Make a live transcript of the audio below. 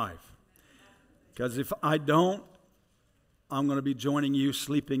Because if I don't, I'm going to be joining you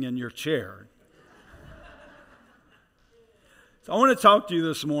sleeping in your chair. So I want to talk to you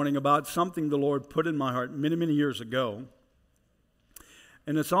this morning about something the Lord put in my heart many, many years ago.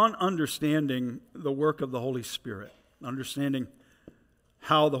 And it's on understanding the work of the Holy Spirit, understanding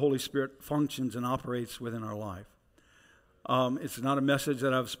how the Holy Spirit functions and operates within our life. It's not a message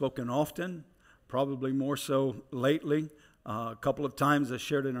that I've spoken often, probably more so lately. A couple of times I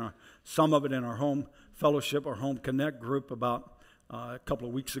shared some of it in our home fellowship, our home connect group about a couple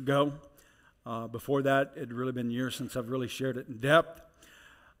of weeks ago. Before that, it had really been years since I've really shared it in depth.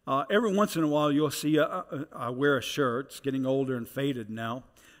 Every once in a while, you'll see I wear a shirt. It's getting older and faded now.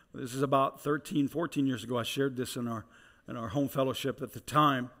 This is about 13, 14 years ago. I shared this in our home fellowship at the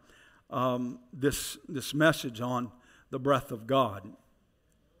time. This message on the breath of God.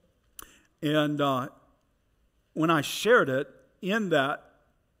 And when I shared it in that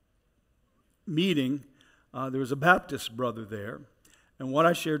meeting, there was a Baptist brother there. And what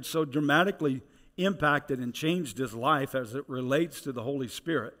I shared so dramatically impacted and changed his life as it relates to the Holy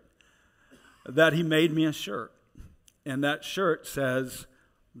Spirit that he made me a shirt. And that shirt says,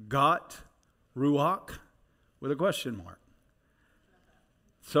 "Got Ruach?" with a question mark.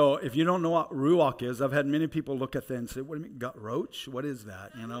 So if you don't know what Ruach is, I've had many people look at that and say, "What do you mean, got roach? What is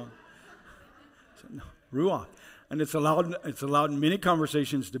that?" You know, so, no, Ruach. And it's allowed many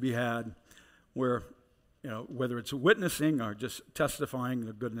conversations to be had where, whether it's witnessing or just testifying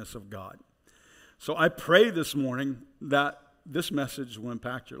the goodness of God. So I pray this morning that this message will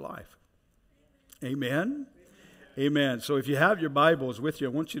impact your life. Amen? Amen. So if you have your Bibles with you,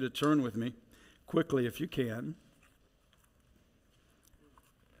 I want you to turn with me quickly if you can.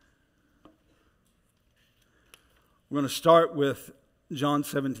 We're going to start with John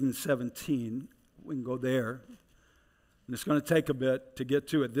 17:17. We can go there. And it's going to take a bit to get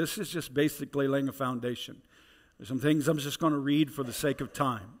to it. This is just basically laying a foundation. There's some things I'm just going to read for the sake of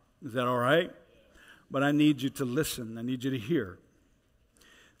time. Is that all right? But I need you to listen. I need you to hear.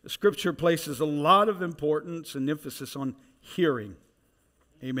 The Scripture places a lot of importance and emphasis on hearing.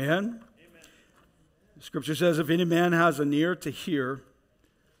 Amen? Amen. The Scripture says, if any man has an ear to hear,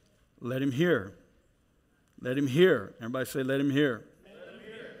 let him hear. Let him hear. Everybody say, let him hear. Let him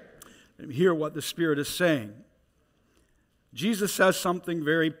hear. Let him hear what the Spirit is saying. Jesus says something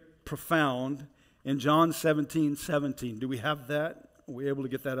very profound in John 17:17. Do we have that? Are we able to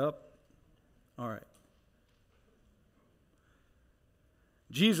get that up? All right.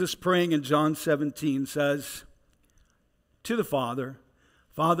 Jesus praying in John 17 says to the Father,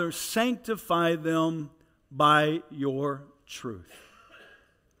 "Father, sanctify them by your truth.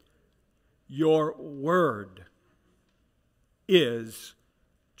 Your word is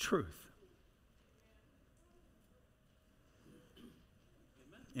truth."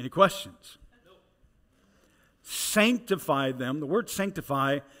 Any questions? No. Sanctify them. The word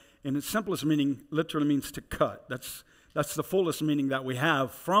sanctify, in its simplest meaning, literally means to cut. That's the fullest meaning that we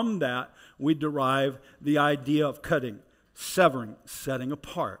have. From that, we derive the idea of cutting, severing, setting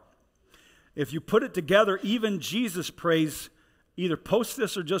apart. If you put it together, even Jesus prays, either post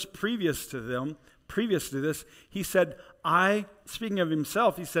this or just previous to this, he said, speaking of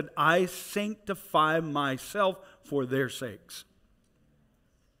himself, he said, "I sanctify myself for their sakes."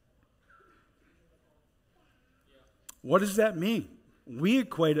 What does that mean? We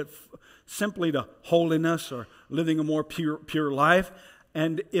equate it simply to holiness or living a more pure life.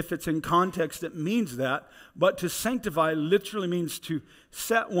 And if it's in context, it means that. But to sanctify literally means to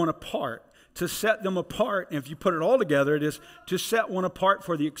set one apart, to set them apart. And if you put it all together, it is to set one apart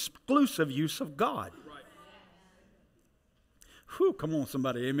for the exclusive use of God. Right. Whew, come on,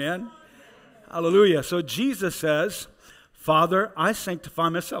 somebody. Amen. Hallelujah. So Jesus says, "Father, I sanctify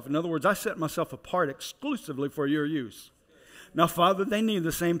myself." In other words, I set myself apart exclusively for your use. Now, Father, they need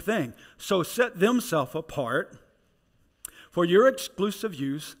the same thing. So set themselves apart for your exclusive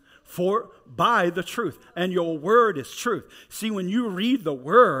use by the truth. And your word is truth. See, when you read the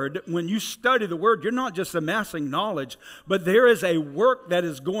word, when you study the word, you're not just amassing knowledge, but there is a work that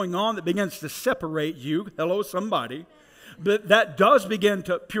is going on that begins to separate you. Hello, somebody. But that does begin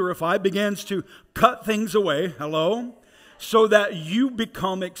to purify, begins to cut things away. Hello. So that you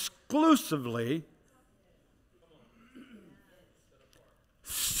become exclusively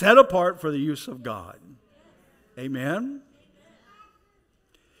set apart for the use of God. Amen?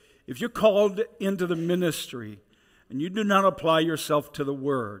 If you're called into the ministry and you do not apply yourself to the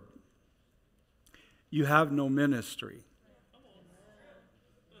Word, you have no ministry.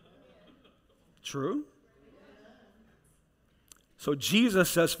 True? So Jesus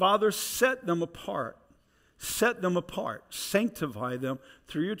says, "Father, set them apart. Set them apart. Sanctify them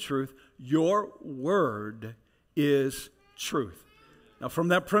through your truth. Your word is truth. Now, from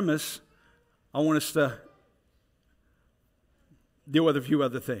that premise, I want us to deal with a few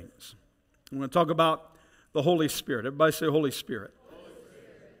other things. I'm going to talk about the Holy Spirit. Everybody say Holy Spirit.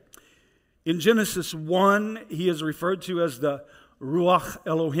 In Genesis 1, he is referred to as the Ruach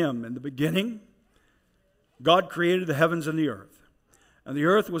Elohim. In the beginning, God created the heavens and the earth. And the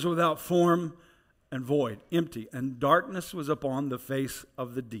earth was without form and void, empty, and darkness was upon the face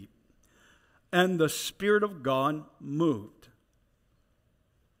of the deep. And the Spirit of God moved.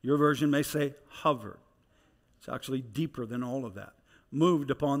 Your version may say hovered. It's actually deeper than all of that.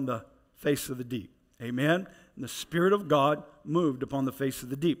 Moved upon the face of the deep. Amen? And the Spirit of God moved upon the face of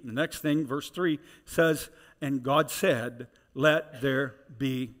the deep. And the next thing, verse 3 says, and God said, let there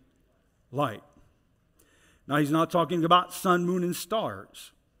be light. Now, he's not talking about sun, moon, and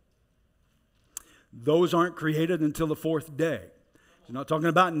stars. Those aren't created until the fourth day. He's not talking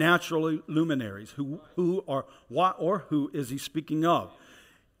about natural luminaries. Who or what or who is he speaking of?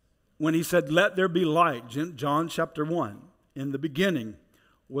 When he said, let there be light, John chapter 1, in the beginning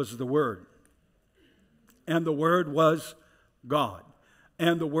was the Word. And the Word was God.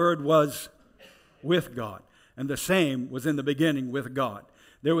 And the Word was with God. And the same was in the beginning with God.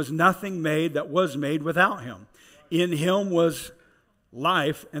 There was nothing made that was made without him. In him was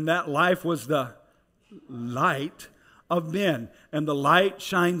life, and that life was the light of men. And the light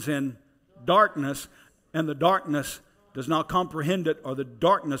shines in darkness, and the darkness does not comprehend it, or the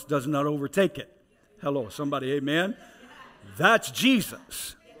darkness does not overtake it. Hello, somebody, amen? That's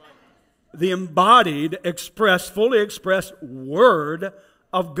Jesus. The embodied, expressed, fully expressed Word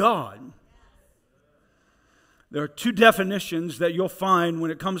of God. There are two definitions that you'll find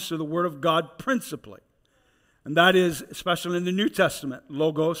when it comes to the Word of God principally. And that is, especially in the New Testament,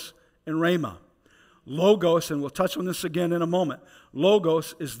 logos and rhema. Logos, and we'll touch on this again in a moment.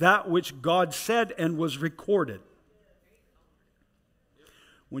 Logos is that which God said and was recorded.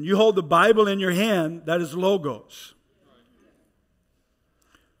 When you hold the Bible in your hand, that is logos.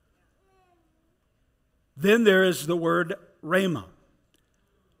 Then there is the word rhema.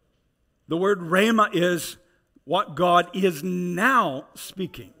 The word rhema is what God is now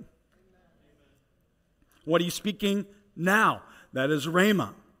speaking. What he's speaking now. That is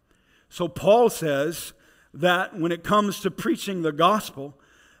rhema. So Paul says that when it comes to preaching the gospel,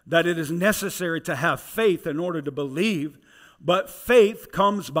 that it is necessary to have faith in order to believe, but faith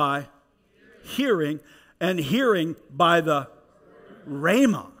comes by hearing, and hearing by the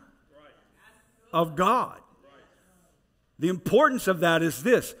rhema of God. The importance of that is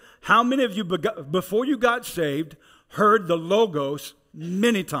this. How many of you, before you got saved, heard the logos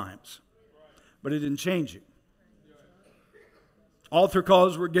many times, but it didn't change you? Altar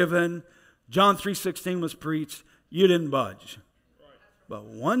calls were given. John 3:16 was preached. You didn't budge. But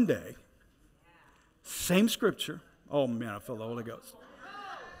one day, same scripture. Oh man, I feel the Holy Ghost.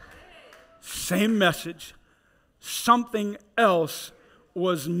 Same message. Something else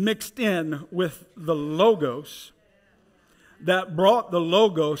was mixed in with the logos that brought the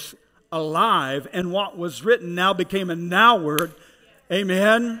logos alive, and what was written now became a now word.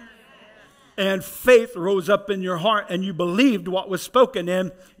 Amen. And faith rose up in your heart, and you believed what was spoken,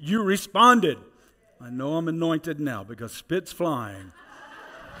 and you responded. I know I'm anointed now because spit's flying.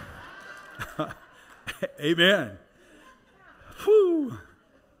 Amen. Whew.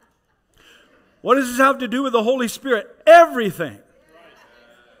 What does this have to do with the Holy Spirit? Everything.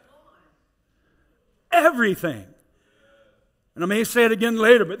 Everything. And I may say it again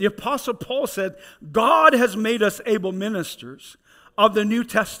later, but the Apostle Paul said, God has made us able ministers of the New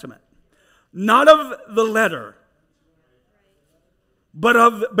Testament. Not of the letter,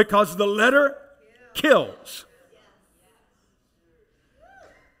 but because the letter kills.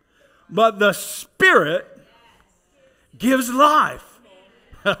 But the Spirit gives life.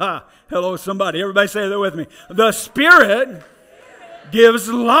 Hello, somebody. Everybody say that with me. The Spirit gives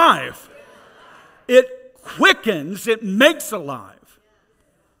life. It quickens. It makes alive.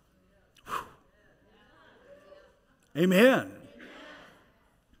 Amen.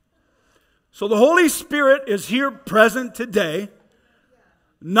 So the Holy Spirit is here present today,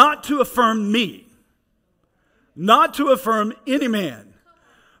 not to affirm me, not to affirm any man,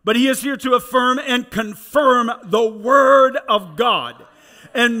 but he is here to affirm and confirm the Word of God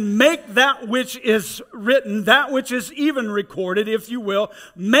and make that which is written, that which is even recorded, if you will,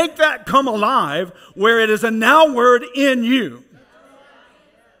 make that come alive where it is a now word in you.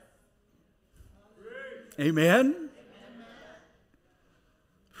 Amen.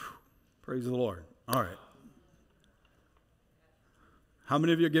 Praise the Lord. All right. How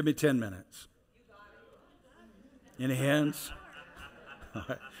many of you give me 10 minutes? Any hands? All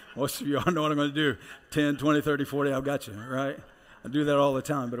right. Most of you all know what I'm going to do. 10, 20, 30, 40, I've got you, right? I do that all the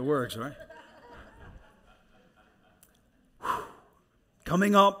time, but it works, right? Whew.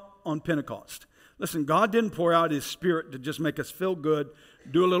 Coming up on Pentecost. Listen, God didn't pour out His Spirit to just make us feel good,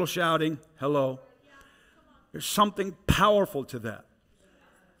 do a little shouting, hello. There's something powerful to that.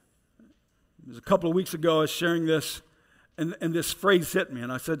 It was a couple of weeks ago I was sharing this, and this phrase hit me,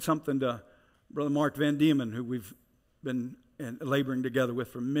 and I said something to Brother Mark Van Diemen, who we've been laboring together with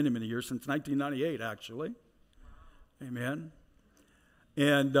for many, many years, since 1998, actually. Amen.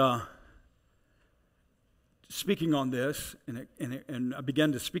 And speaking on this, and I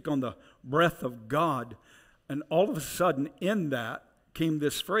began to speak on the breath of God, and all of a sudden in that came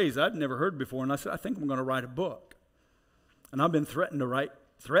this phrase I'd never heard before, and I said, I think I'm going to write a book. And I've been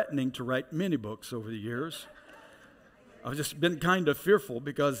threatening to write many books over the years. I've just been kind of fearful,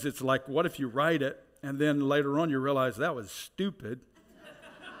 because it's like, what if you write it and then later on you realize that was stupid?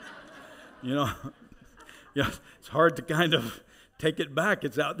 You know, yeah, it's hard to kind of take it back.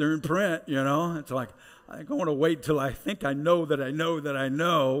 It's out there in print, you know. It's like, I think I want to wait till I think I know that I know that I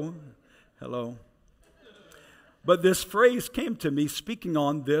know. Hello. But this phrase came to me speaking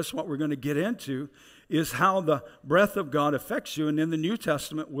on this. What we're going to get into is how the breath of God affects you. And in the New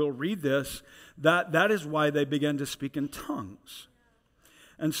Testament, we'll read this, that is why they began to speak in tongues.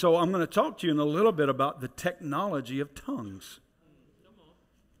 And so I'm going to talk to you in a little bit about the technology of tongues.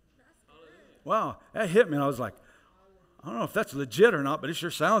 Wow, that hit me. And I was like, I don't know if that's legit or not, but it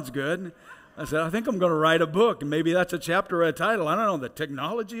sure sounds good. I said, I think I'm going to write a book, and maybe that's a chapter or a title. I don't know, the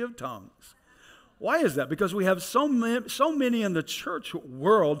technology of tongues. Why is that? Because we have so many in the church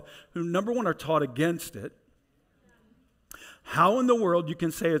world who, number one, are taught against it. How in the world you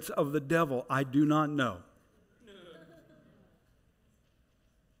can say it's of the devil, I do not know.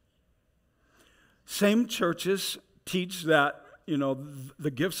 Same churches teach that, you know,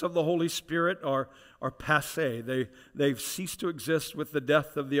 the gifts of the Holy Spirit are passé. They've ceased to exist with the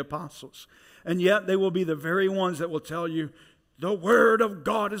death of the apostles. And yet they will be the very ones that will tell you, the Word of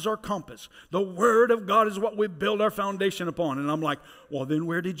God is our compass. The Word of God is what we build our foundation upon. And I'm like, well, then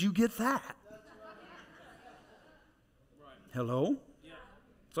where did you get that? Hello?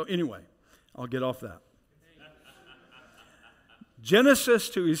 So anyway, I'll get off that. Genesis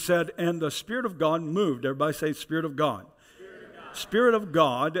 2, he said, and the Spirit of God moved. Everybody say Spirit of God. Spirit of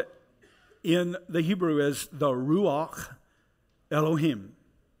God in the Hebrew is the Ruach Elohim.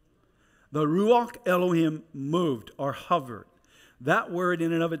 The Ruach Elohim moved or hovered. That word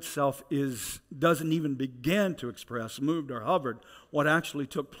in and of itself doesn't even begin to express, moved or hovered, what actually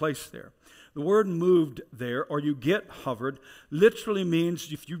took place there. The word moved there, or you get hovered, literally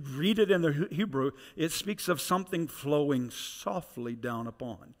means, if you read it in the Hebrew, it speaks of something flowing softly down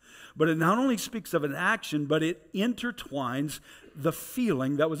upon. But it not only speaks of an action, but it intertwines the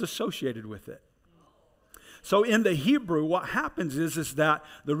feeling that was associated with it. So in the Hebrew, what happens is that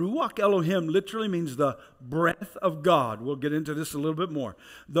the Ruach Elohim literally means the breath of God. We'll get into this a little bit more.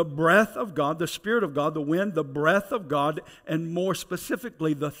 The breath of God, the Spirit of God, the wind, the breath of God, and more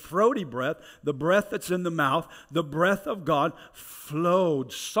specifically, the throaty breath, the breath that's in the mouth, the breath of God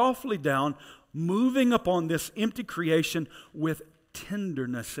flowed softly down, moving upon this empty creation with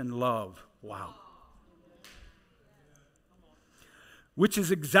tenderness and love. Wow. Which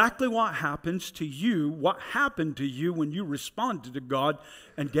is exactly what happens to you, what happened to you when you responded to God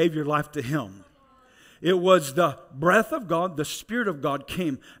and gave your life to Him. It was the breath of God, the Spirit of God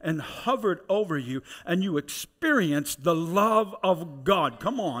came and hovered over you, and you experienced the love of God.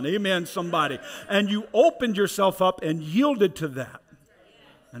 Come on, amen, somebody. And you opened yourself up and yielded to that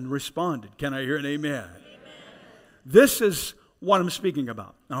and responded. Can I hear an amen? Amen. This is what I'm speaking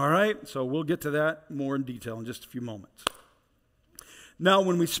about, all right? So we'll get to that more in detail in just a few moments. Now,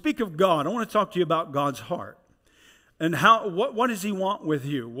 when we speak of God, I want to talk to you about God's heart and what does He want with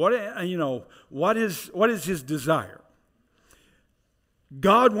you? What is His desire?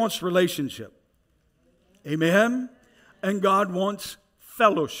 God wants relationship, amen, and God wants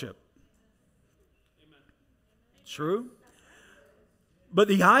fellowship. Amen. True. But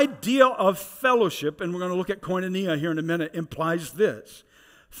the idea of fellowship, and we're going to look at koinonia here in a minute, implies this: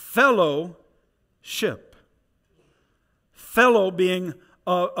 fellowship. Fellow being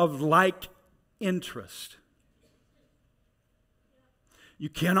of like interest. You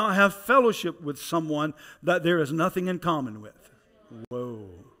cannot have fellowship with someone that there is nothing in common with. Whoa.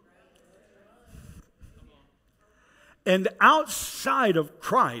 And outside of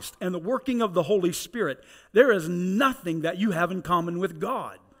Christ and the working of the Holy Spirit, there is nothing that you have in common with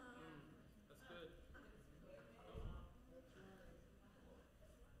God.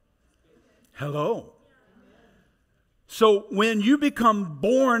 Hello. So when you become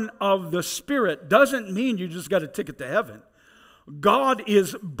born of the Spirit, doesn't mean you just got a ticket to heaven. God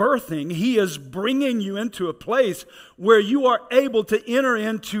is birthing. He is bringing you into a place where you are able to enter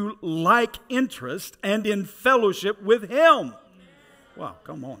into like interest and in fellowship with Him. Wow,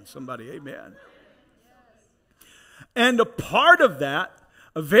 come on, somebody, amen. And a part of that,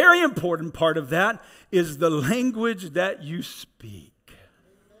 a very important part of that, is the language that you speak.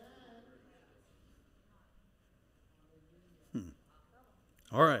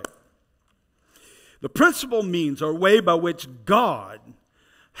 All right. The principal means or way by which God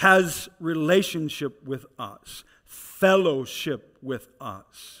has relationship with us, fellowship with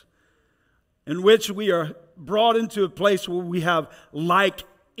us, in which we are brought into a place where we have like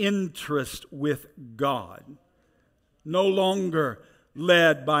interest with God, no longer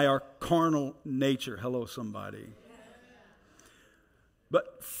led by our carnal nature. Hello, somebody.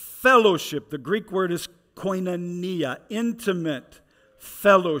 But fellowship, the Greek word is koinonia, intimate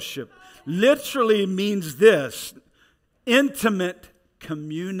fellowship. Literally means this: intimate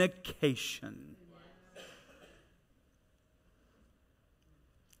communication.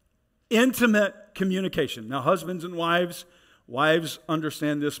 Intimate communication. Now, husbands and wives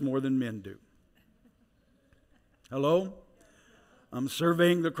understand this more than men do. Hello? I'm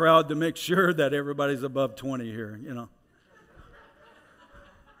surveying the crowd to make sure that everybody's above 20 here, you know.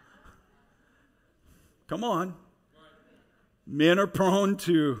 Come on. Men are prone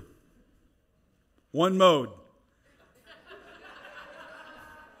to one mode.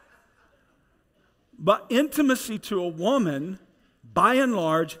 But intimacy to a woman, by and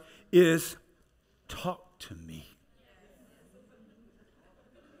large, is talk to me.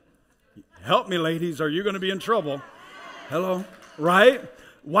 Help me, ladies, or you're going to be in trouble. Hello? Right?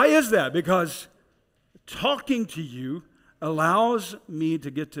 Why is that? Because talking to you allows me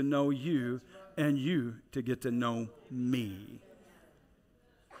to get to know you and you to get to know me.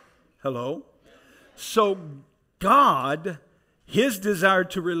 Hello? So God, His desire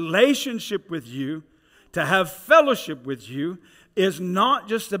to relationship with you, to have fellowship with you, is not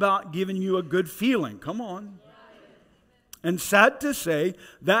just about giving you a good feeling. Come on. And sad to say,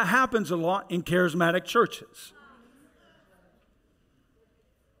 that happens a lot in charismatic churches.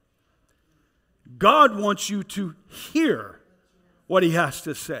 God wants you to hear what He has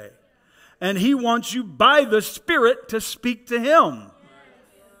to say. And He wants you by the Spirit to speak to Him.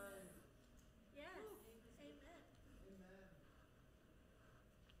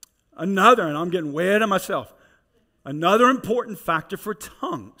 Another, and I'm getting way ahead of myself, another important factor for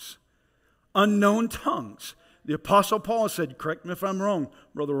tongues, unknown tongues. The Apostle Paul said, correct me if I'm wrong,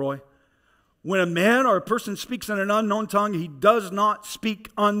 Brother Roy, when a man or a person speaks in an unknown tongue, he does not speak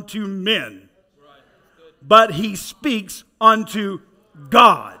unto men, but he speaks unto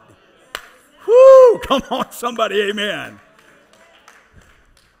God. Whoo! Come on, somebody, amen.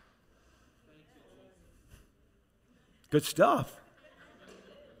 Good stuff.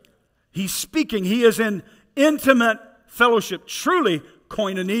 He's speaking. He is in intimate fellowship, truly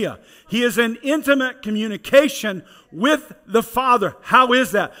koinonia. He is in intimate communication with the Father. How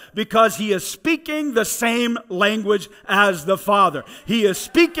is that? Because he is speaking the same language as the Father. He is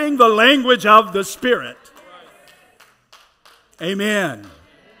speaking the language of the Spirit. Amen.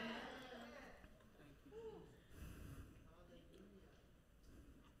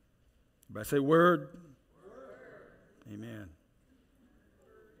 Everybody say word. Amen.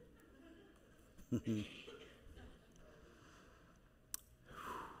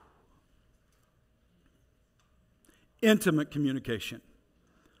 Intimate communication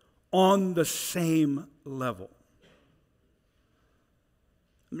on the same level.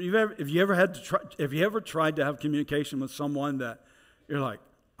 I mean, have you ever tried to have communication with someone that you're like,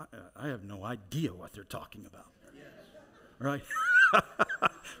 I have no idea what they're talking about? Yes. Right?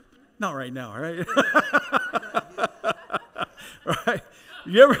 Not right now, right? Right?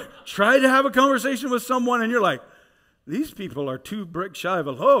 You ever tried to have a conversation with someone and you're like, these people are 2 bricks shy of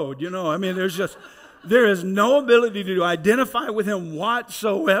a load, you know? I mean, there is no ability to identify with him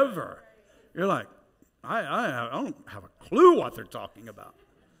whatsoever. You're like, I don't have a clue what they're talking about.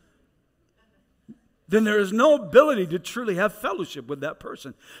 Then there is no ability to truly have fellowship with that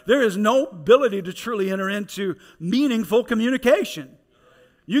person. There is no ability to truly enter into meaningful communication.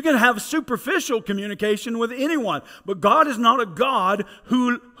 You can have superficial communication with anyone, but God is not a God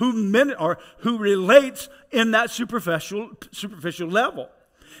who relates in that superficial level.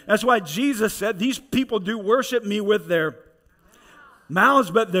 That's why Jesus said, these people do worship me with their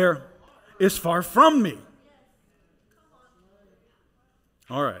mouths, but their is far from me.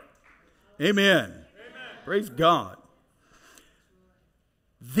 All right. Amen. Praise God.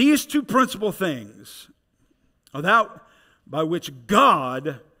 These 2 principal things, without by which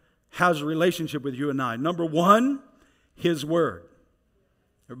God has a relationship with you and I. Number one, His Word.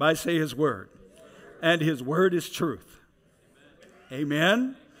 Everybody say His Word. And His Word is truth.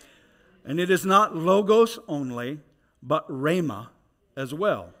 Amen. And it is not logos only, but rhema as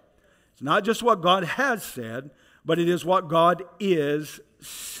well. It's not just what God has said, but it is what God is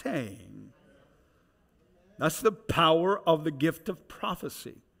saying. That's the power of the gift of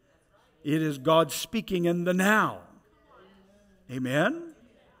prophecy. It is God speaking in the now. Amen?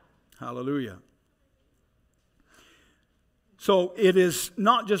 Hallelujah. So it is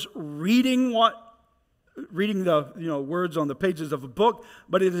not just reading the words on the pages of a book,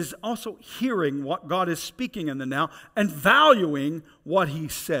 but it is also hearing what God is speaking in the now and valuing what He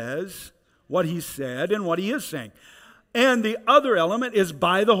says, what He said, and what He is saying. And the other element is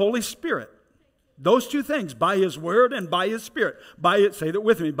by the Holy Spirit. Those two things, by His Word and by His Spirit. Say that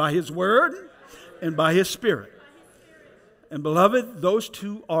with me, by His Word and by His Spirit. And beloved, those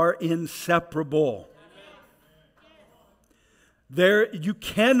two are inseparable. You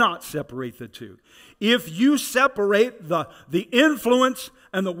cannot separate the two. If you separate the influence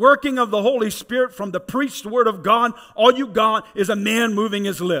and the working of the Holy Spirit from the preached Word of God, all you got is a man moving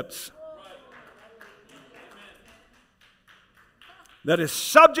his lips. That is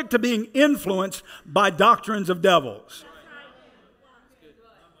subject to being influenced by doctrines of devils.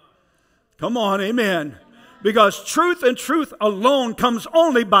 Come on, amen. Because truth and truth alone comes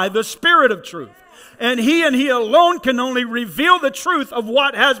only by the Spirit of truth. And He alone can only reveal the truth of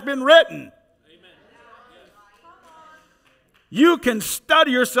what has been written. You can study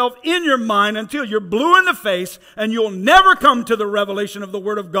yourself in your mind until you're blue in the face, and you'll never come to the revelation of the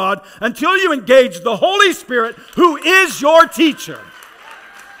Word of God until you engage the Holy Spirit, who is your teacher.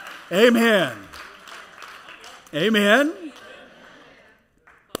 Amen. Amen.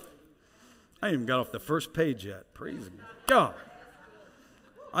 I ain't even got off the first page yet. Praise God.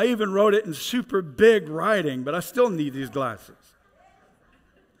 I even wrote it in super big writing, but I still need these glasses.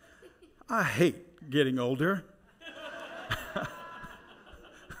 I hate getting older.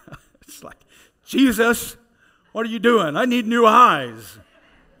 It's like, Jesus, what are you doing? I need new eyes.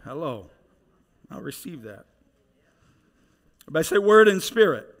 Hello. I'll receive that. Everybody say Word and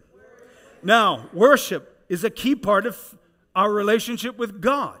Spirit. Now, worship is a key part of our relationship with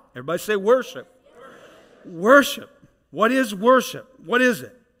God. Everybody say worship. Worship. What is worship? What is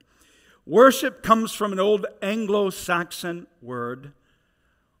it? Worship comes from an old Anglo-Saxon word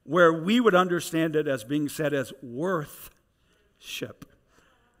where we would understand it as being said as worth-ship.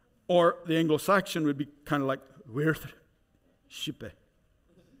 Or the Anglo-Saxon would be kind of like worth-shippe.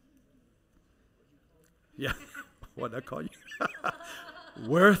 Yeah, what did I call you?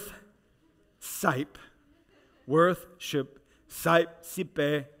 Worth-sipe. Worth-ship. Sipe,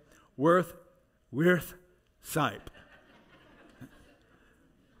 sipe. Worth-sipe.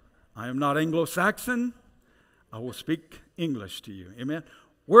 I am not Anglo-Saxon. I will speak English to you. Amen.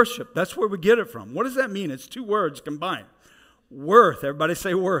 Worship, that's where we get it from. What does that mean? It's two words combined. Worth. Everybody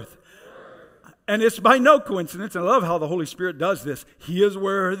say worth. And it's by no coincidence. And I love how the Holy Spirit does this. He is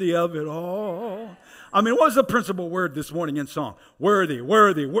worthy of it all. I mean, what was the principal word this morning in song? Worthy.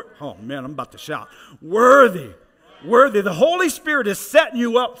 Oh, man, I'm about to shout. Worthy. The Holy Spirit is setting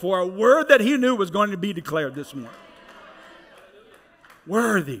you up for a word that He knew was going to be declared this morning.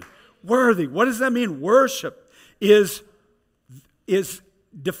 Worthy. What does that mean? Worship is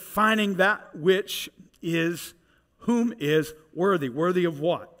defining that which is, whom is worthy. Worthy of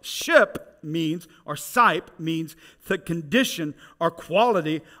what? Ship means, or sipe means, the condition or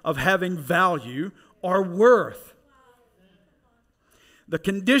quality of having value or worth. The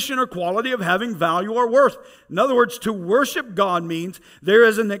condition or quality of having value or worth. In other words, to worship God means there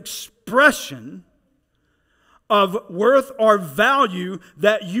is an expression of worth or value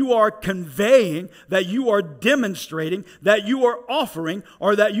that you are conveying, that you are demonstrating, that you are offering,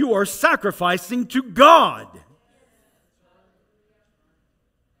 or that you are sacrificing to God.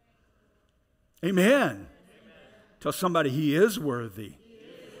 Amen. Tell somebody He is worthy.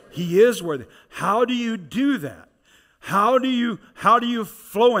 He is worthy. How do you do that? How do you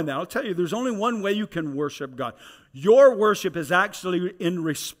flow in that? I'll tell you, there's only one way you can worship God. Your worship is actually in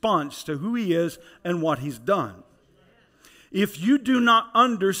response to who He is and what He's done. If you do not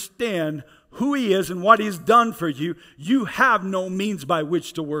understand who He is and what He's done for you, you have no means by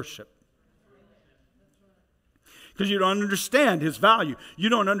which to worship. Because you don't understand His value. You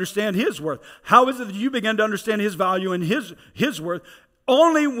don't understand His worth. How is it that you begin to understand His value and His worth?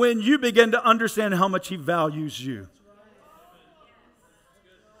 Only when you begin to understand how much He values you.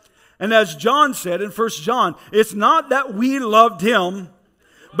 And as John said in 1 John, it's not that we loved Him,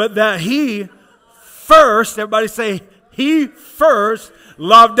 but that He first, everybody say, He first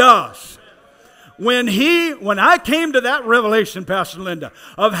loved us. When I came to that revelation, Pastor Linda,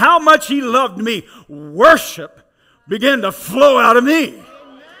 of how much He loved me, worship began to flow out of me.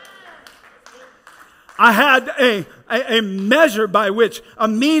 I had a measure by which, a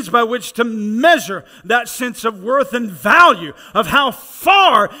means by which to measure that sense of worth and value of how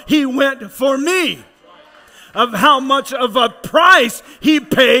far He went for me, of how much of a price He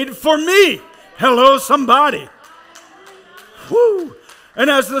paid for me. Hello, somebody. Woo.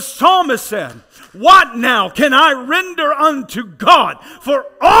 And as the psalmist said, what now can I render unto God for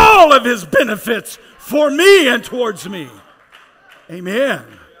all of His benefits for me and towards me? Amen.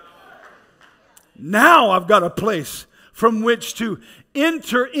 Now I've got a place from which to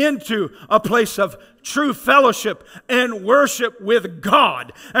enter into a place of true fellowship and worship with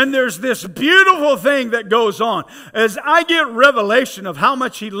God. And there's this beautiful thing that goes on as I get revelation of how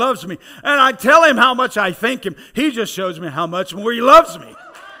much He loves me, and I tell Him how much I thank Him. He just shows me how much more He loves me.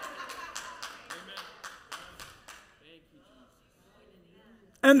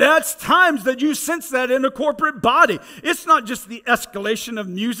 And that's times that you sense that in a corporate body. It's not just the escalation of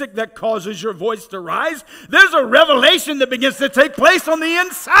music that causes your voice to rise. There's a revelation that begins to take place on the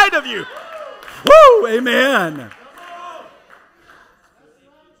inside of you. Woo! Amen.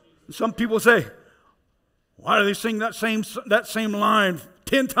 Some people say, why do they sing that same line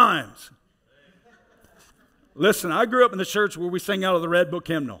 10 times? Listen, I grew up in the church where we sang out of the Red Book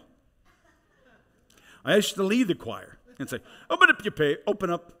hymnal. I used to lead the choir and say, open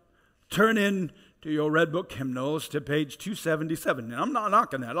up, turn in to your Red Book hymnals to page 277. And I'm not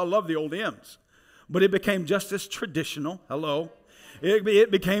knocking that. I love the old hymns. But it became just as traditional. Hello.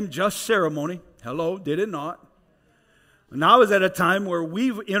 It became just ceremony. Hello. Did it not? And I was at a time where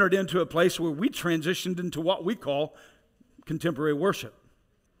we've entered into a place where we transitioned into what we call contemporary worship.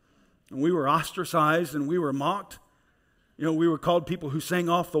 And we were ostracized and we were mocked. You know, we were called people who sang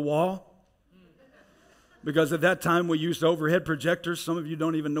off the wall. Because at that time we used overhead projectors. Some of you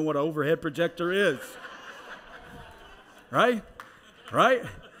don't even know what an overhead projector is. Right? Right?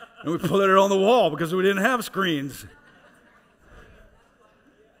 And we put it on the wall because we didn't have screens.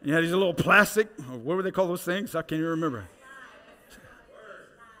 You had these little plastic, what were they called those things? I can't even remember.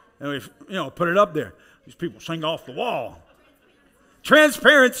 And we, put it up there. These people sing off the wall.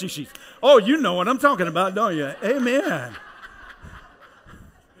 Transparency sheets. Oh, you know what I'm talking about, don't you? Amen.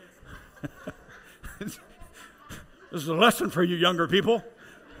 This is a lesson for you younger people.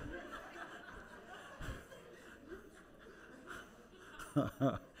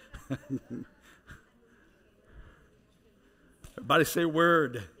 Everybody say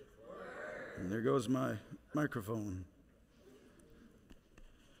word. Word. And there goes my microphone.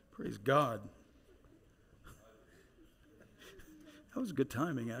 Praise God. That was good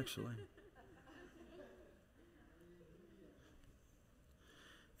timing, actually.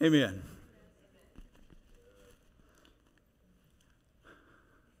 Amen.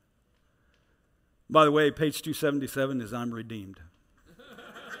 By the way, page 277 is I'm redeemed.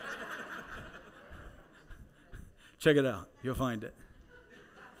 Check it out. You'll find it.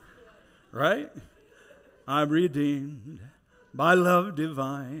 Right? I'm redeemed by love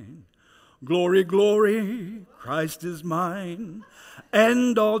divine. Glory, glory, Christ is mine.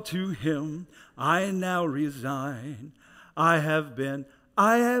 And all to Him I now resign. I have been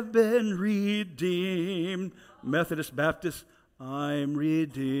redeemed. Methodist, Baptist, I'm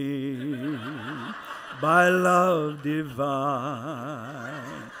redeemed by love divine.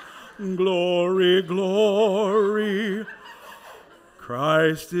 Glory, glory,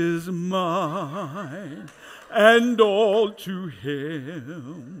 Christ is mine, and all to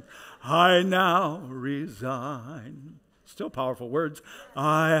Him I now resign. Still powerful words.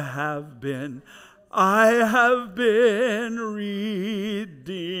 I have been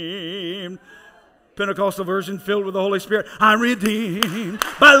redeemed. Pentecostal version filled with the Holy Spirit. I'm redeemed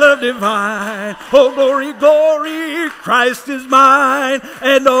by love divine. Oh, glory, glory, Christ is mine,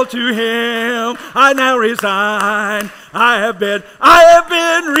 and all to Him I now resign. I have been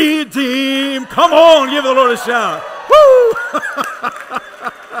redeemed. Come on, give the Lord a shout. Woo!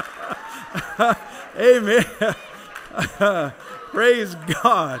 Amen. Praise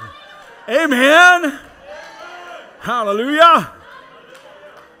God. Amen. Hallelujah.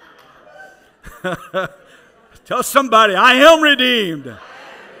 Tell somebody, I am redeemed.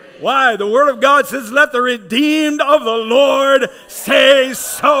 Why? The Word of God says, let the redeemed of the Lord say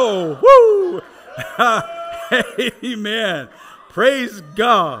so. Woo! Amen. Praise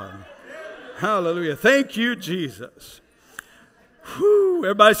God. Hallelujah. Thank you, Jesus. Woo!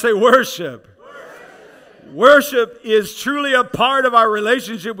 Everybody say worship. Worship is truly a part of our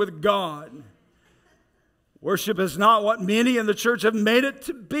relationship with God. Worship is not what many in the church have made it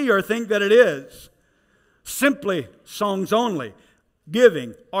to be or think that it is. Simply songs only,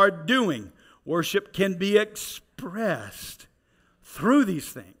 giving or doing. Worship can be expressed through these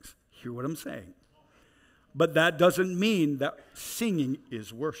things. Hear what I'm saying. But that doesn't mean that singing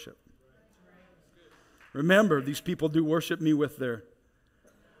is worship. Remember, these people do worship me with their,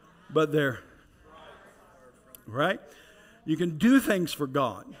 right? You can do things for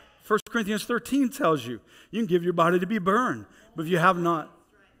God. 1 Corinthians 13 tells you, you can give your body to be burned. But if you have not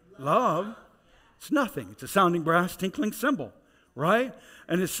love, it's nothing. It's a sounding brass, tinkling cymbal, right?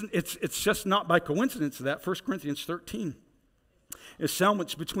 And it's just not by coincidence that 1 Corinthians 13 is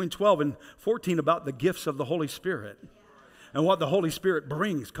sandwiched between 12 and 14 about the gifts of the Holy Spirit and what the Holy Spirit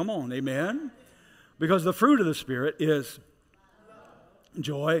brings. Come on, amen? Because the fruit of the Spirit is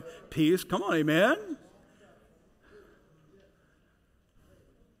joy, peace. Come on, amen?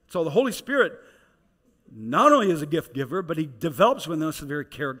 So the Holy Spirit not only is a gift giver, but He develops within us the very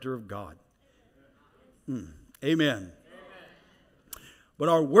character of God. Amen. But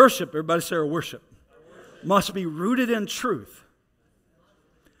our worship, everybody say our worship, must be rooted in truth.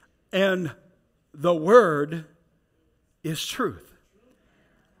 And the Word is truth.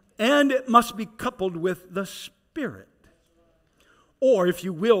 And it must be coupled with the Spirit. Or, if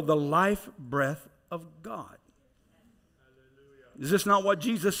you will, the life breath of God. Is this not what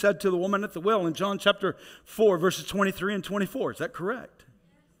Jesus said to the woman at the well in John chapter 4, verses 23 and 24? Is that correct?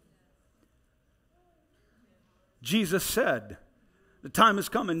 Jesus said, the time is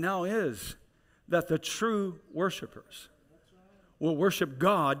coming, now is, that the true worshipers will worship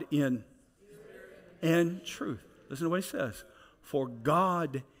God in truth. Listen to what He says. For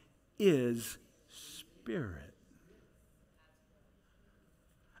God is Spirit.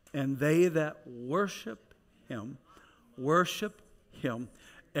 And they that worship Him,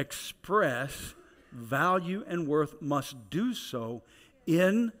 express value and worth, must do so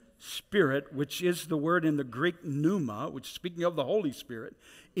in spirit, which is the word in the Greek pneuma, which, speaking of the Holy Spirit,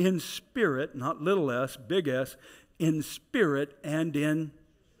 in spirit, not little s, big S, in spirit and in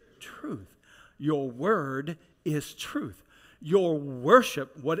truth. Your word is truth. Your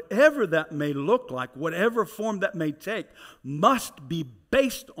worship, whatever that may look like, whatever form that may take, must be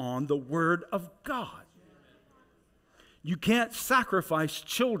based on the Word of God. You can't sacrifice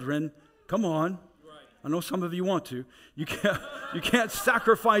children. Come on. I know some of you want to. You can't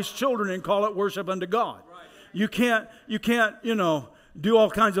sacrifice children and call it worship unto God. You can't, do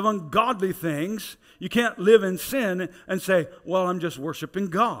all kinds of ungodly things. You can't live in sin and say, well, I'm just worshiping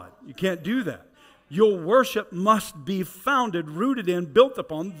God. You can't do that. Your worship must be founded, rooted in, built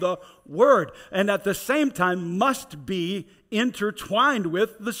upon the Word, and at the same time must be intertwined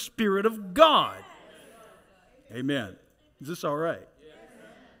with the Spirit of God. Amen. Is this all right?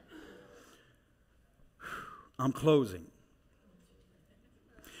 I'm closing.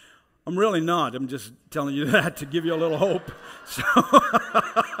 I'm really not. I'm just telling you that to give you a little hope. So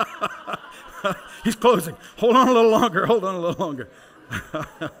he's closing. Hold on a little longer. Hold on a little longer.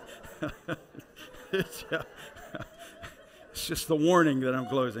 It's just the warning that I'm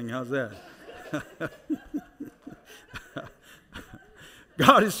closing. How's that?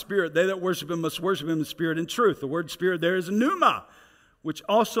 God is Spirit. They that worship Him must worship Him in spirit and truth. The word Spirit there is pneuma, which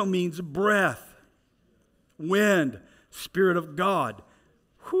also means breath, wind, Spirit of God.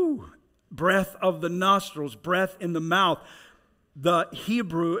 Breath of the nostrils, breath in the mouth. The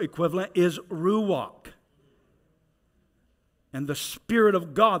Hebrew equivalent is Ruach. And the Spirit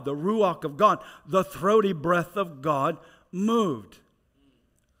of God, the Ruach of God, the throaty breath of God moved.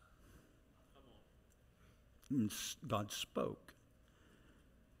 And God spoke.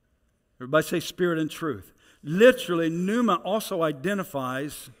 Everybody say Spirit and truth. Literally, pneuma also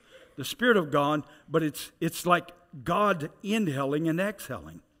identifies the Spirit of God, but it's like God inhaling and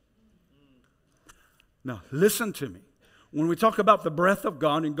exhaling. Now, listen to me. When we talk about the breath of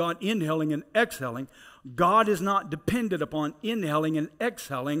God and God inhaling and exhaling, God is not dependent upon inhaling and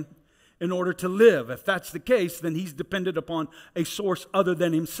exhaling in order to live. If that's the case, then He's dependent upon a source other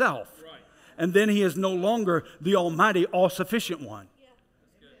than Himself. Right. And then He is no longer the Almighty, all-sufficient one.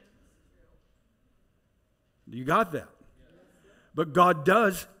 Yeah. You got that? But God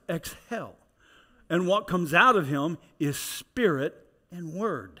does exhale. And what comes out of Him is Spirit and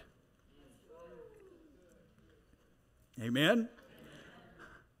Word. Amen?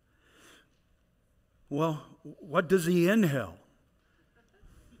 Well, what does He inhale?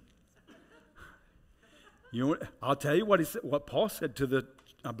 I'll tell you what Paul said to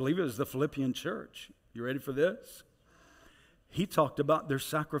I believe it was the Philippian church. You ready for this? He talked about their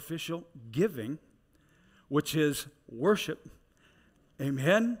sacrificial giving, which is worship.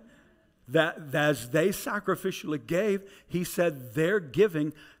 Amen? that as they sacrificially gave, he said their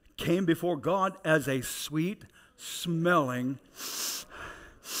giving came before God as a sweet smelling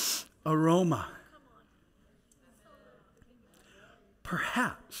aroma.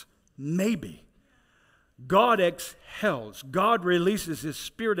 Perhaps, maybe, God exhales, God releases His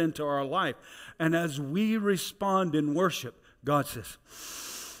Spirit into our life, and as we respond in worship, God says,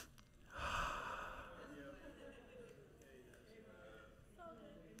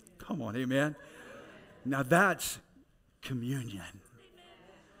 come on, amen. Now that's communion.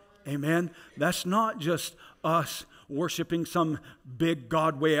 Amen. That's not just us worshiping some big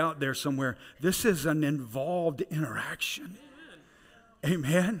God way out there somewhere. This is an involved interaction.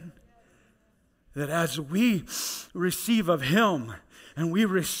 Amen. That as we receive of Him and we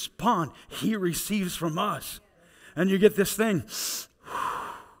respond, He receives from us. And you get this thing.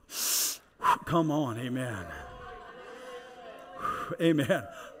 Come on, amen. Amen.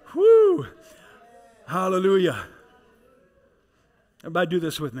 Woo! Hallelujah. Everybody do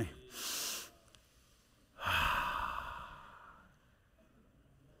this with me.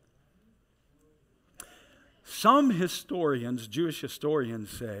 Some historians, Jewish historians,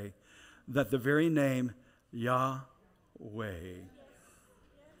 say that the very name Yahweh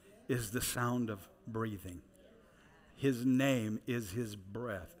is the sound of breathing. His name is His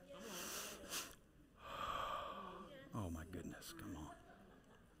breath. Oh my goodness, come on.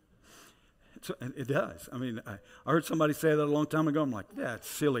 It does. I mean, I heard somebody say that a long time ago. I'm like, yeah, it's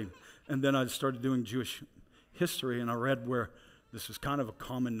silly. And then I started doing Jewish history, and I read where this was kind of a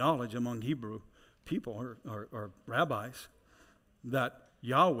common knowledge among Hebrew people or rabbis, that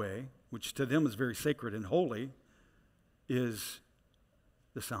Yahweh, which to them is very sacred and holy, is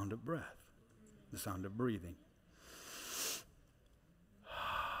the sound of breath, the sound of breathing.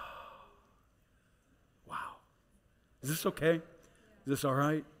 Wow. Is this okay? Is this all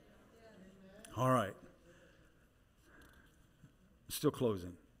right? All right. I'm still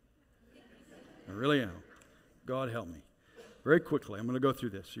closing. I really am. God help me. Very quickly, I'm going to go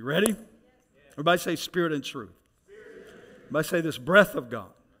through this. You ready? Everybody say Spirit and truth. Everybody say this: breath of God.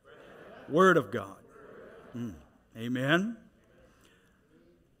 Word of God. Amen.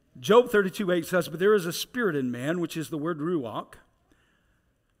 Job 32:8 says, but there is a spirit in man, which is the word Ruach.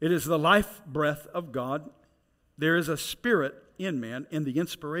 It is the life breath of God. There is a spirit in man in the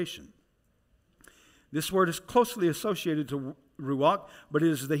inspiration. This word is closely associated to Ruach, but it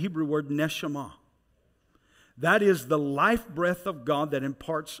is the Hebrew word neshama. That is the life breath of God that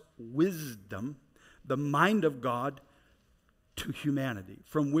imparts wisdom, the mind of God, to humanity,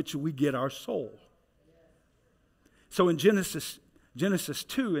 from which we get our soul. So in Genesis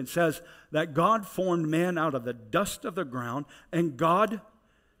 2, it says that God formed man out of the dust of the ground, and God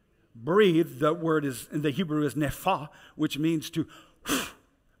breathed. The word is in the Hebrew is nephah, which means to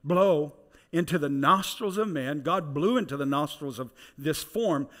blow into the nostrils of man. God blew into the nostrils of this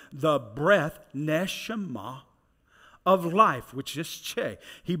form the breath, neshama, of life, which is che.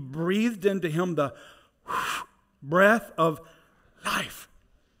 He breathed into him the breath of life.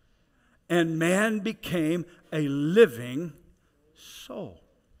 And man became a living soul.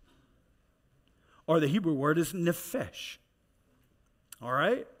 Or the Hebrew word is nephesh. All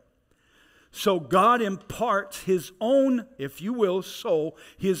right? So God imparts His own, if you will, soul,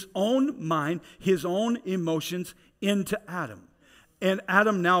 His own mind, His own emotions into Adam. And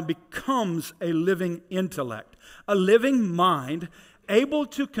Adam now becomes a living intellect, a living mind, able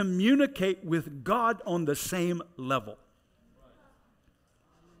to communicate with God on the same level.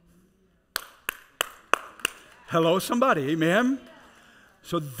 Hello, somebody, amen?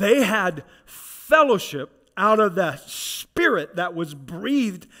 So they had fellowship out of the spirit that was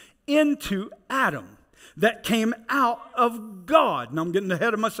breathed into Adam, that came out of God. Now I'm getting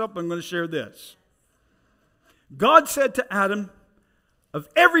ahead of myself, but I'm going to share this. God said to Adam, of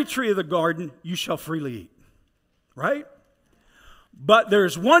every tree of the garden you shall freely eat. Right? But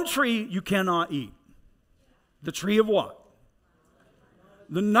there's one tree you cannot eat. The tree of what?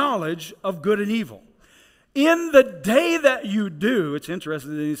 The knowledge of good and evil. In the day that you do, it's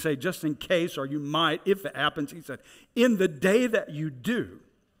interesting that he say just in case, or you might, if it happens, he said, in the day that you do,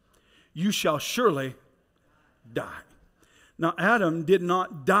 you shall surely die. Now, Adam did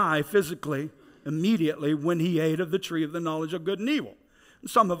not die physically immediately when he ate of the tree of the knowledge of good and evil.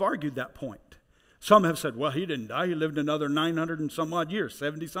 Some have argued that point. Some have said, well, he didn't die. He lived another 900 and some odd years,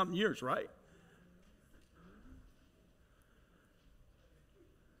 70-something years, right?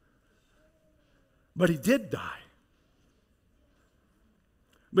 But he did die.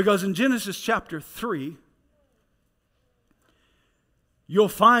 Because in Genesis chapter 3, you'll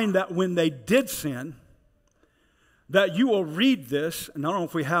find that when they did sin, that you will read this, and I don't know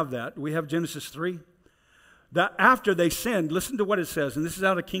if we have that. We have Genesis 3. That after they sinned, listen to what it says, and this is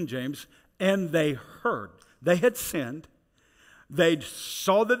out of King James, and they heard. They had sinned. They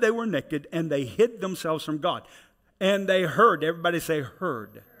saw that they were naked, and they hid themselves from God. And they heard, everybody say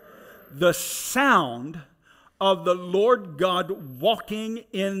heard, the sound of the Lord God walking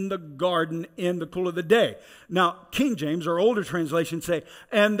in the garden in the cool of the day. Now, King James or older translations say,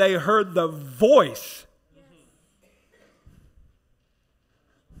 and they heard the voice.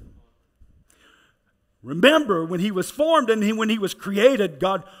 Remember, when he was formed and when he was created,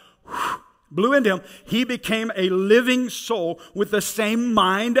 God blew into him. He became a living soul with the same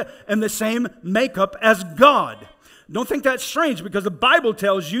mind and the same makeup as God. Don't think that's strange, because the Bible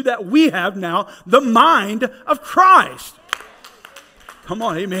tells you that we have now the mind of Christ. Come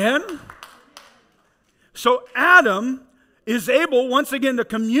on, amen? So Adam is able once again to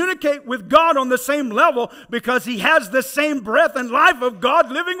communicate with God on the same level because he has the same breath and life of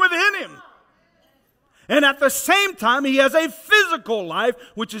God living within him. And at the same time, he has a physical life,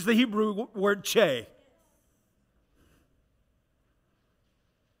 which is the Hebrew word che.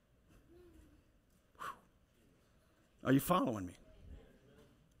 Are you following me?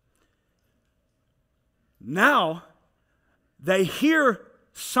 Now, they hear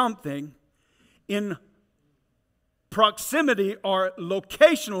something in proximity or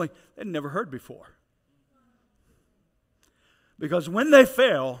locationally they'd never heard before. Because when they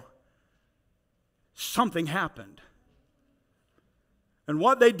fell, something happened. And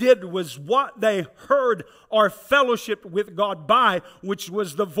what they did was what they heard or fellowshiped with God by, which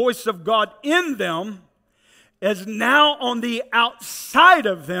was the voice of God in them, is now on the outside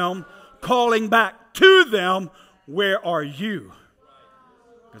of them, calling back to them, where are you?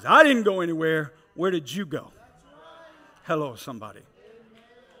 Because I didn't go anywhere. Where did you go? Hello, somebody.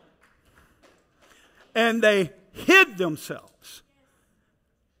 And they hid themselves.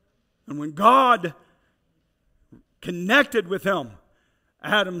 And when God connected with him,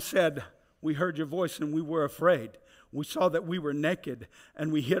 Adam said, we heard your voice and we were afraid. We saw that we were naked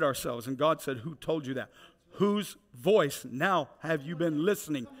and we hid ourselves. And God said, who told you that? Whose voice now have you been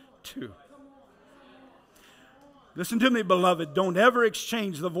listening to? Listen to me, beloved. Don't ever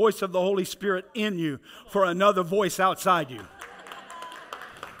exchange the voice of the Holy Spirit in you for another voice outside you.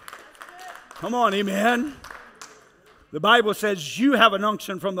 Come on, amen. The Bible says you have an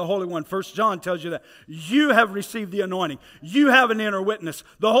unction from the Holy One. 1 John tells you that. You have received the anointing. You have an inner witness.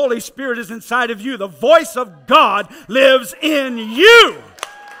 The Holy Spirit is inside of you. The voice of God lives in you.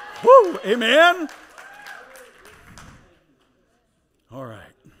 Woo, amen. All right.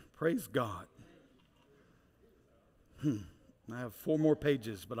 Praise God. I have 4 more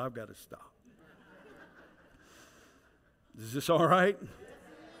pages, but I've got to stop. Is this all right?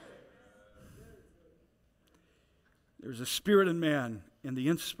 There's a spirit in man, and the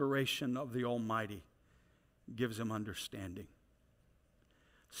inspiration of the Almighty gives him understanding.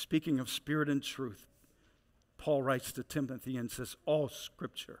 Speaking of spirit and truth, Paul writes to Timothy and says, all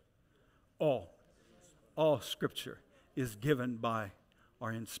Scripture is given by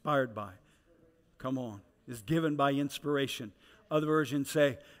or inspired by. Come on. Is given by inspiration. Other versions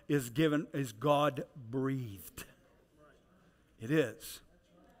say is God breathed. It is.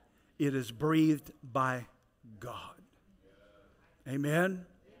 It is breathed by God. Amen.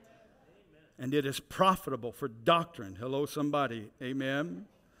 And it is profitable for doctrine. Hello, somebody. Amen.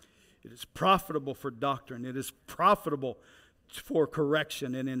 It is profitable for doctrine. It is profitable for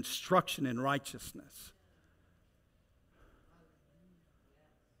correction and instruction in righteousness.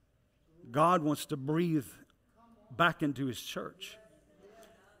 God wants to breathe back into His church.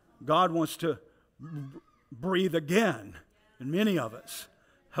 God wants to breathe again in many of us.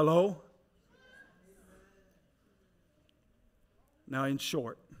 Hello? Now, in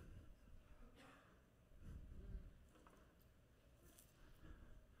short,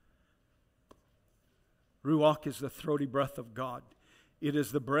 Ruach is the throaty breath of God. It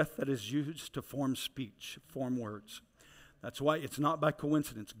is the breath that is used to form speech, form words. That's why it's not by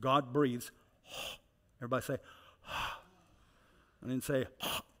coincidence. God breathes. Everybody say, and then say,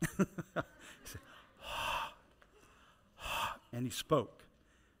 and He spoke.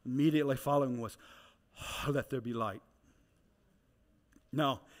 Immediately following was, let there be light.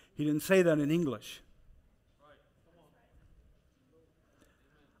 No, He didn't say that in English.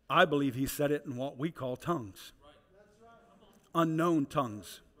 I believe He said it in what we call tongues. Unknown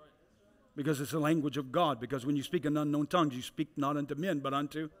tongues. Because it's the language of God. Because when you speak in unknown tongues, you speak not unto men, but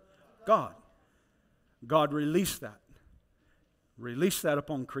unto God. God released that. Released that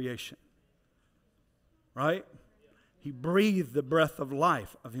upon creation. Right? He breathed the breath of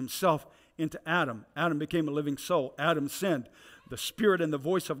life of Himself into Adam. Adam became a living soul. Adam sinned. The Spirit and the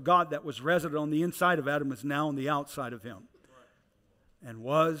voice of God that was resident on the inside of Adam is now on the outside of him. And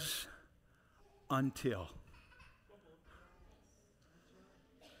was until.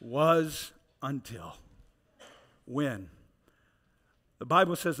 Was until. When? The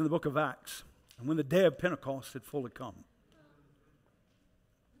Bible says in the book of Acts, and when the day of Pentecost had fully come,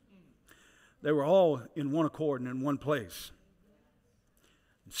 they were all in one accord and in one place.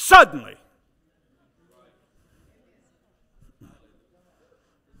 Suddenly,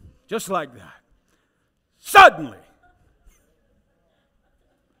 just like that, suddenly,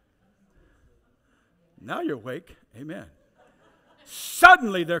 now you're awake, amen.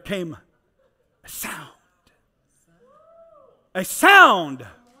 Suddenly there came a sound. A sound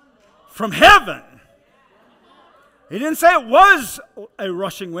from heaven. He didn't say it was a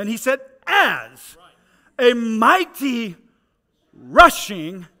rushing wind. He said as a mighty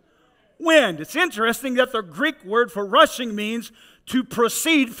rushing wind. It's interesting that the Greek word for rushing means to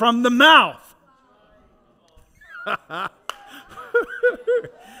proceed from the mouth.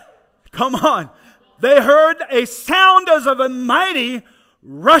 Come on. They heard a sound as of a mighty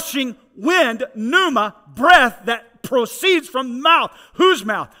rushing wind, pneuma, breath that proceeds from the mouth. Whose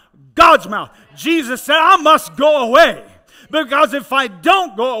mouth? God's mouth. Jesus said, I must go away. Because if I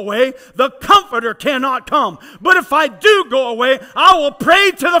don't go away, the Comforter cannot come. But if I do go away, I will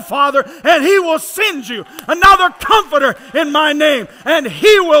pray to the Father, and He will send you another Comforter in my name. And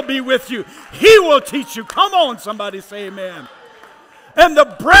He will be with you. He will teach you. Come on, somebody say amen. And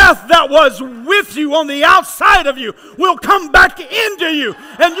the breath that was with you on the outside of you will come back into you.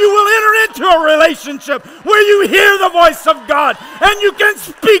 And you will enter into a relationship where you hear the voice of God and you can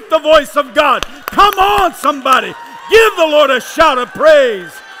speak the voice of God. Come on, somebody. Give the Lord a shout of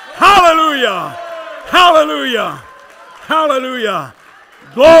praise. Hallelujah. Hallelujah. Hallelujah.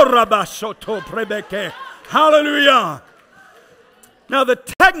 Hallelujah. Now the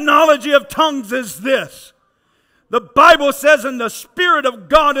technology of tongues is this. The Bible says, and the Spirit of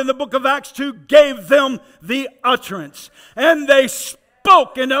God in the book of Acts 2 gave them the utterance. And they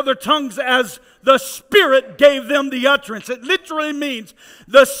spoke in other tongues as the Spirit gave them the utterance. It literally means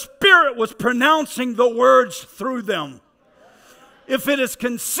the Spirit was pronouncing the words through them. If it is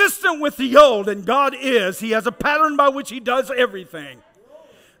consistent with the old, and God is, He has a pattern by which He does everything,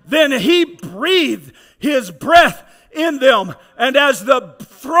 then He breathed His breath in them, and as the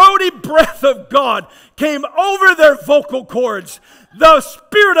throaty breath of God came over their vocal cords, the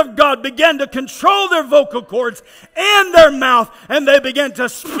Spirit of God began to control their vocal cords and their mouth, and they began to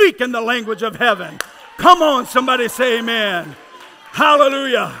speak in the language of heaven. Come on, somebody say amen.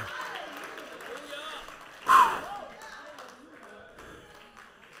 Hallelujah.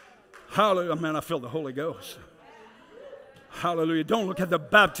 Hallelujah. Man, I feel the Holy Ghost. Hallelujah. Don't look at the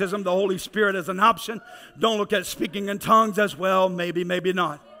baptism of the Holy Spirit as an option. Don't look at speaking in tongues as well. Maybe, maybe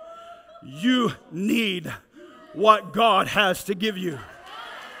not. You need what God has to give you.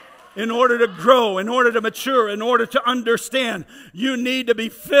 In order to grow, in order to mature, in order to understand, you need to be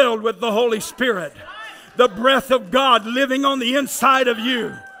filled with the Holy Spirit. The breath of God living on the inside of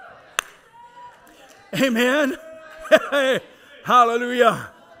you. Amen.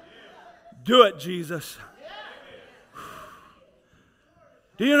 Hallelujah. Do it, Jesus.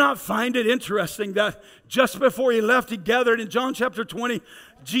 Do you not find it interesting that just before He left, He gathered in John chapter 20,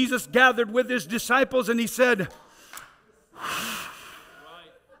 Jesus gathered with His disciples and He said,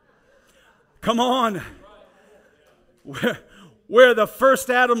 come on. Where the first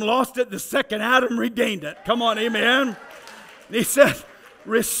Adam lost it, the second Adam regained it. Come on, amen. And He said,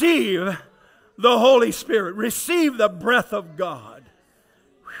 receive the Holy Spirit. Receive the breath of God.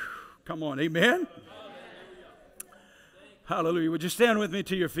 Come on, amen. Hallelujah. Would you stand with me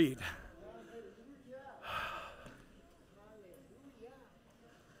to your feet?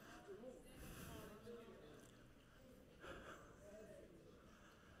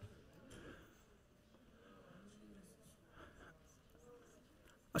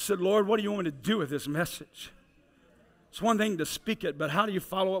 I said, Lord, what do you want me to do with this message? It's one thing to speak it, but how do you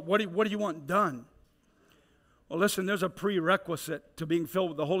follow up? What do you want done? Well, listen, there's a prerequisite to being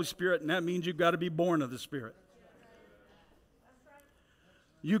filled with the Holy Spirit, and that means you've got to be born of the Spirit.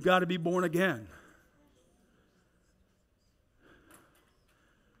 You've got to be born again.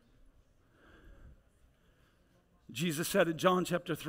 Jesus said in John chapter 3,